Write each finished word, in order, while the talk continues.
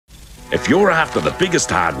If you're after the biggest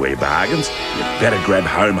hardware bargains, you better grab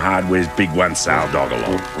Home Hardware's Big One Sale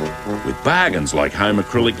Dog-Along. With bargains like home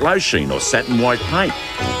acrylic low sheen or satin white paint.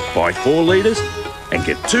 Buy 4 litres and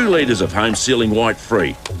get 2 litres of home sealing white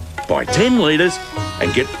free. Buy 10 litres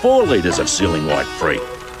and get 4 litres of sealing white free.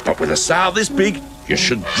 But with a sale this big, you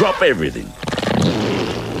should drop everything.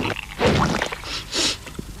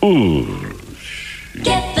 Ooh.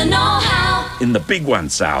 Get the know-how in the Big One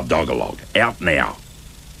Sale Dog-Along, out now.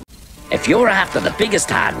 If you're after the biggest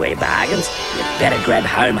hardware bargains, you better grab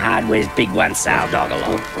Home Hardware's Big One Sale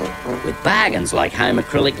Dog-Along. With bargains like home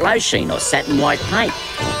acrylic low sheen or satin white paint.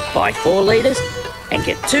 Buy 4 litres and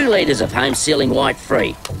get 2 litres of home sealing white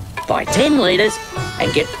free. Buy 10 litres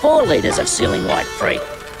and get 4 litres of sealing white free.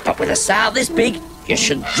 But with a sale this big, you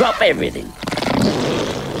should drop everything.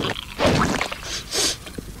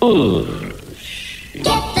 Ooh.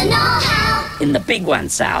 Get the know-how in the Big One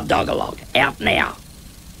Sale Dog-Along, out now.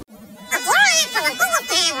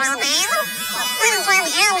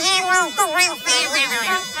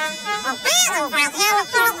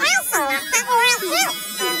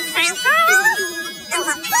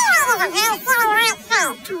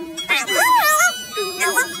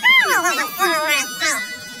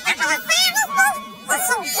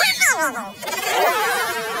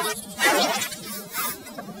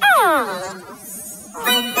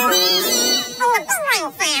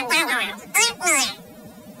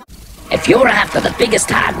 If you're after the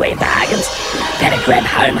biggest hardware bargains, you better grab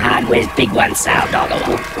Home Hardware's Big One Sale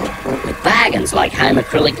Dog-Along. With bargains like home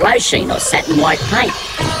acrylic low sheen or satin white paint.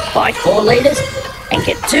 Buy 4 litres and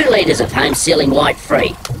get 2 litres of home sealing white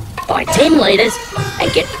free. Buy 10 litres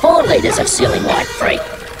and get 4 litres of sealing white free.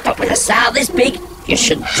 But with a sale this big, you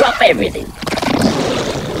should drop everything.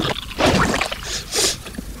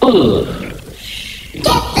 Ooh. Get the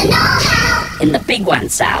know-how in the Big One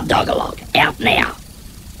Sale Dog-Along, out now.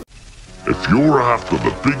 If you're after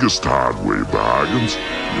the biggest hardware bargains,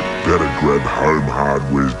 you better grab Home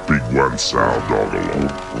Hardware's Big One Sale Dog-Along.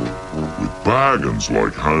 With bargains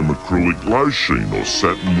like home acrylic low sheen or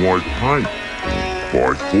satin white paint.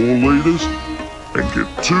 Buy 4 litres and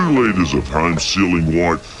get 2 litres of home sealing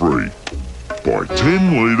white free. Buy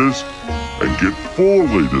 10 litres and get 4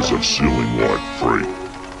 litres of sealing white free.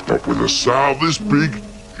 But with a sale this big,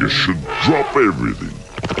 you should drop everything.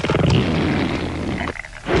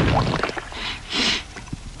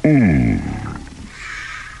 Ooh.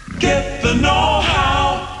 Get the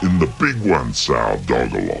know-how in the Big One Sale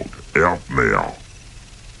Dog-Along, out now.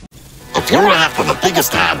 If you're after the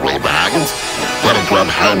biggest hardware bargains, you better grab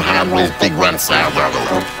Home Hardware's Big One Sale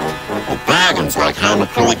Dog-Along. With bargains like home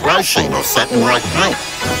acrylic low sheen or satin white paint.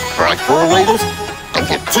 Buy 4 litres and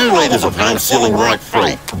get 2 litres of home sealing white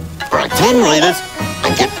free. Buy 10 litres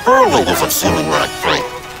and get 4 litres of sealing white free.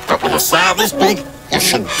 But with a sale this big, you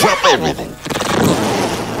should drop everything.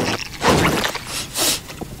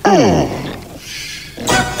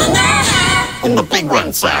 In the Big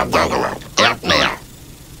One Sale Dog-Along, out now.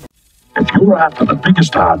 If you're after the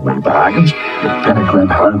biggest hardware bargains, you better grab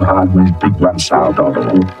Home Hardware's Big One Sale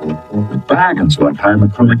Dog-Along. With bargains like home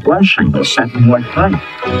acrylic low sheen or satin white paint.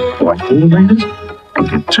 Buy 4 litres and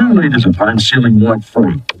get 2 litres of home sealing white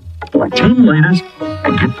free. Buy 10 litres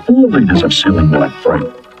and get 4 litres of sealing white free.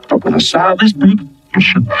 But with a sale this big, you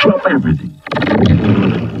should drop everything.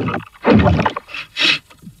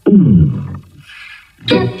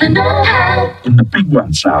 Get the know-how in the Big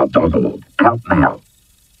One Sale Dog-Along, out now.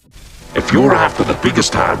 If you're after the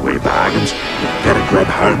biggest hardware bargains, you better grab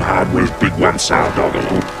Home Hardware's Big One Sale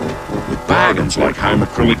Dog-Along. With bargains like home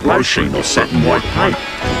acrylic low sheen or satin white paint.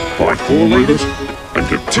 Buy 4 litres and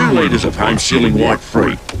get 2 litres of home sealing white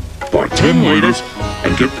free. Buy 10 litres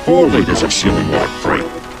and get 4 litres of sealing white free.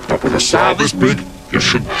 But with a sale this big, you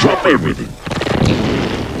should drop everything.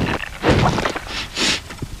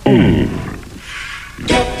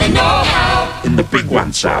 Get the know-how in the Big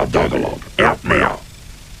One Sale Dog-Along, out now.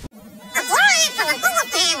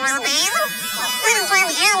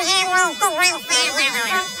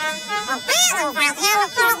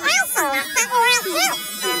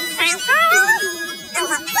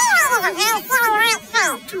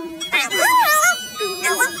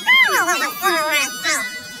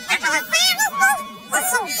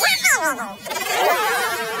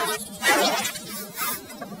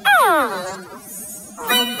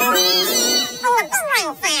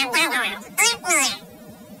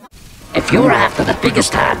 If you're after the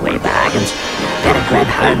biggest hardware bargains, you better grab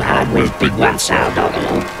Home Hardware's Big One Sale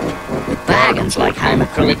Dog-Along. With bargains like home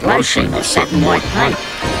acrylic low sheen or satin white paint.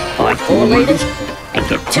 Buy 4 litres and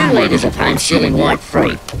get 2 litres of home sealing white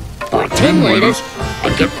free. Buy 10 litres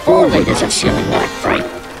and get 4 litres of sealing white free.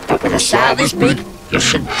 But with a sale this big, you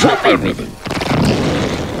should drop everything.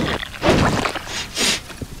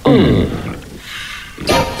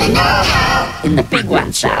 Get the know-how. In the big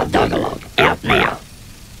one sale dog-a-log, out now.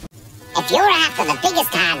 If you're after the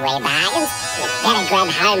biggest hardware bargains, you better grab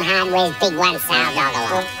Home Hardware's Big One Sale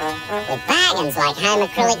Dog-a-Log. With bargains like home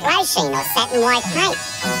acrylic glow sheen or satin white paint.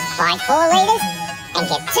 Buy 4 litres and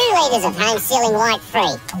get 2 litres of home sealing white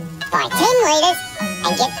free. Buy 10 litres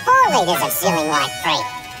and get 4 litres of sealing white free.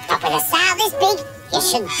 But with a sale this big, you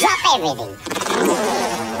should drop everything.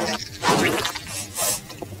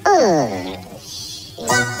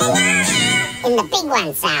 In the Big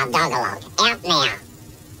One Sale Dog-a-Log, out now.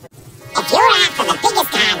 If you're after the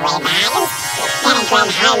biggest hardware bargains, better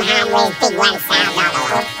grab Home Hardware's Big One Sale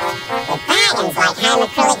Dog-a-Log. With bargains like home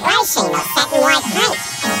acrylic glow sheen or satin white paint.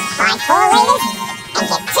 Buy 4 litres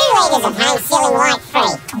and get 2 litres of home sealing white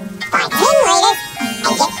free. Buy 10 litres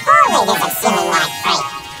and get 4 litres of sealing white free.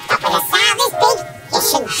 But with a sale this big, you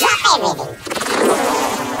should drop everything.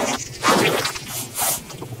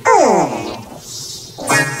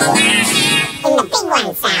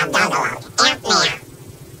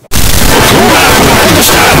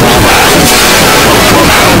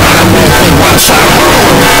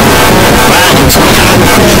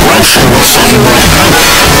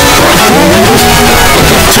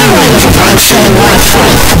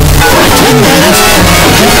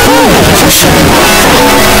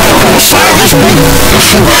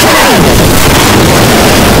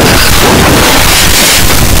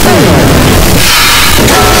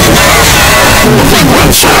 In the Big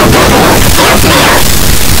One Sale Dog-a-Log, out now.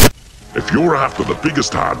 If you're after the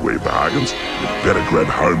biggest hardware bargains, you better grab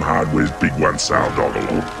Home Hardware's Big One Sale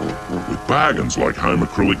Dog-a-Log. With bargains like home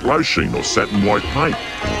acrylic glow sheen or satin white paint.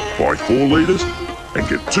 Buy 4 litres and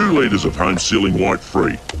get 2 litres of home sealing white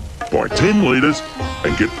free. Buy 10 litres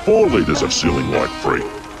and get 4 litres of sealing white free.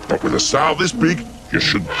 But with a sale this big, you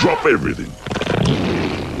should drop everything.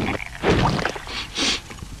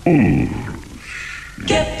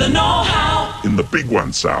 Get the know-how. In the Big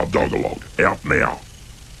One Sale Dog-a-Log, out now.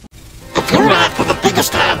 If you're after the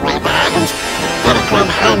biggest hardware bargains, better grab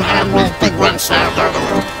Home Hardware's Big One Sale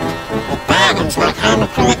Dog-a-Log. With bargains like home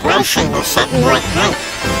acrylic glow sheen or satin white paint.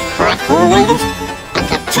 Buy 4 litres and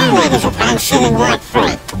get 2 litres of home sealing white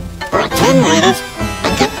free. Buy 10 litres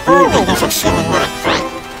and get 4 litres of sealing white free.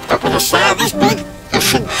 But with a sale this big, you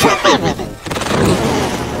should drop everything.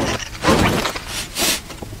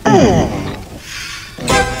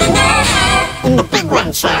 In the Big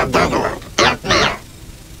One Sale Dog-a-Log, out now.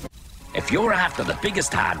 If you're after the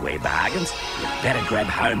biggest hardware bargains, you better grab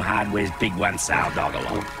Home Hardware's Big One Sale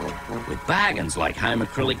Dog-a-Log. With bargains like home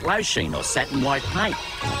acrylic glow sheen or satin white paint.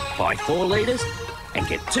 Buy 4 litres and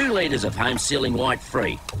get 2 litres of home sealing white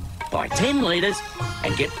free. Buy 10 litres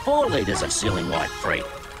and get 4 litres of sealing white free.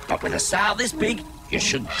 But with a sale this big, you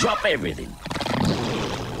should drop everything.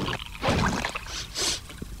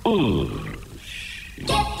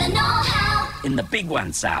 Get the know-how. In the Big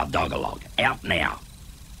One Sale Dog-a-Log, out now.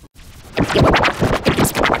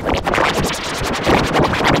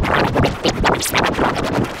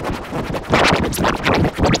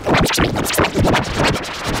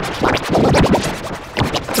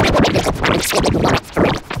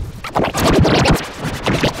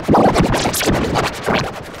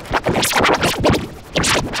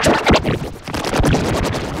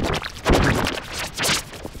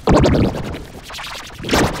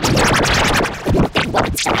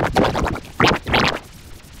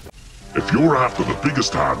 If you're after the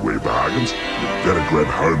biggest hardware bargains, you better grab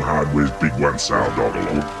Home Hardware's Big One Sale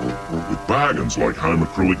Dog-a-Log. With bargains like home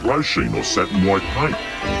acrylic glow sheen or satin white paint.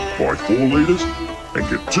 Buy 4 litres and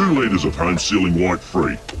get 2 litres of home sealing white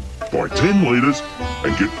free. Buy 10 litres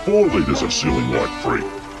and get 4 litres of sealing white free.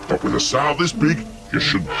 But with a sale this big, you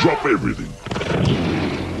should drop everything.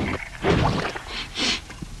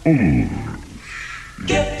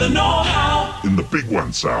 Get the know-how. In the Big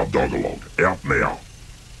One Sale Dog-a-Log, out now.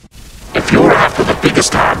 If you're after the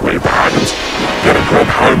biggest hardware bargains, you better grab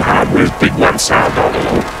Home Hardware's Big One Sale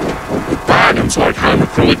Dog-a-Log. With bargains like home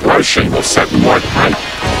acrylic glow sheen or satin white paint.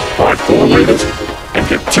 Buy 4 litres and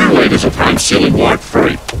get 2 litres of home sealing white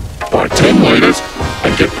free. Buy 10 litres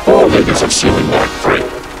and get 4 litres of sealing white free.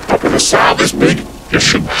 But with a sale this big, you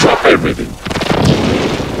should drop everything.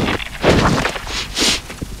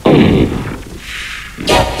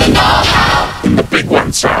 Get the know-how. In the Big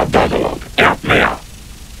One Sale Dog-a-Log, out now.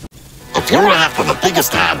 If you're after the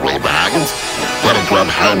biggest hardware bargains, better grab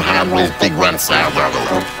Home Hardware's Big One Sale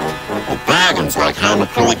Dog-a-Log. With bargains like home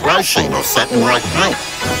acrylic glow sheen or satin white paint.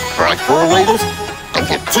 Buy 4 litres and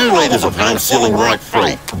get 2 litres of home sealing white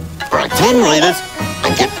free. Buy 10 litres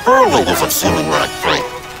and get 4 litres of sealing white free.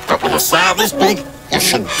 But with a sale this big, you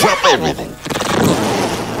should drop everything.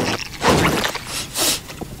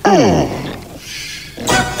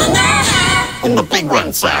 In the big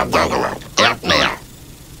one sound doggerel, out now.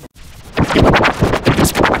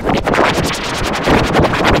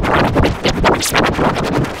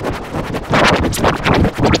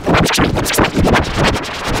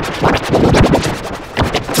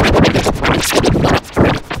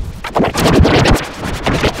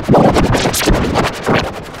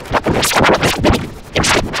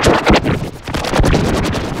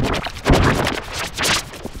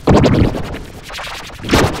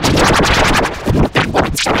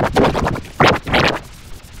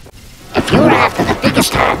 If you're after the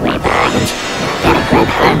biggest hardware bargains, better grab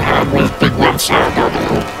Home Hardware's Big One Sale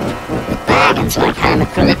Doggerel. With bargains like home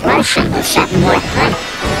acrylic lotion with satin white paint.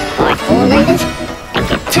 Buy 4 litres and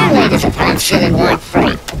get 2 litres of home sealing white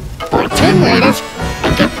free. Buy 10 litres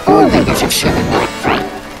and get 4 litres of sealing white free.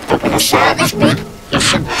 But with a sale this big, you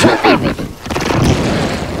should drop everything.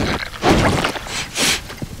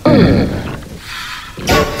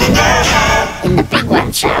 In the Big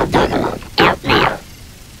One Sale Doggerel, out now.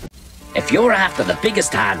 If you're after the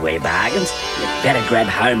biggest hardware bargains, you'd better grab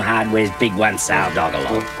Home Hardware's Big One Sale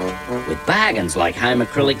Dog-a-Log. With bargains like home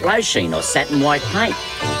acrylic low sheen or satin white paint.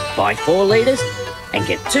 Buy 4 litres and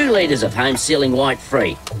get 2 litres of home sealing white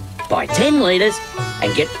free. Buy 10 litres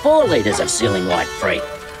and get 4 litres of sealing white free.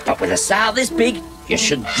 But with a sale this big, you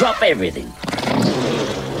should drop everything.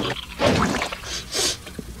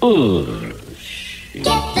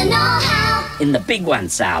 Get the know-how. In the Big One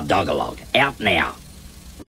Sale Dog-a-Log, out now.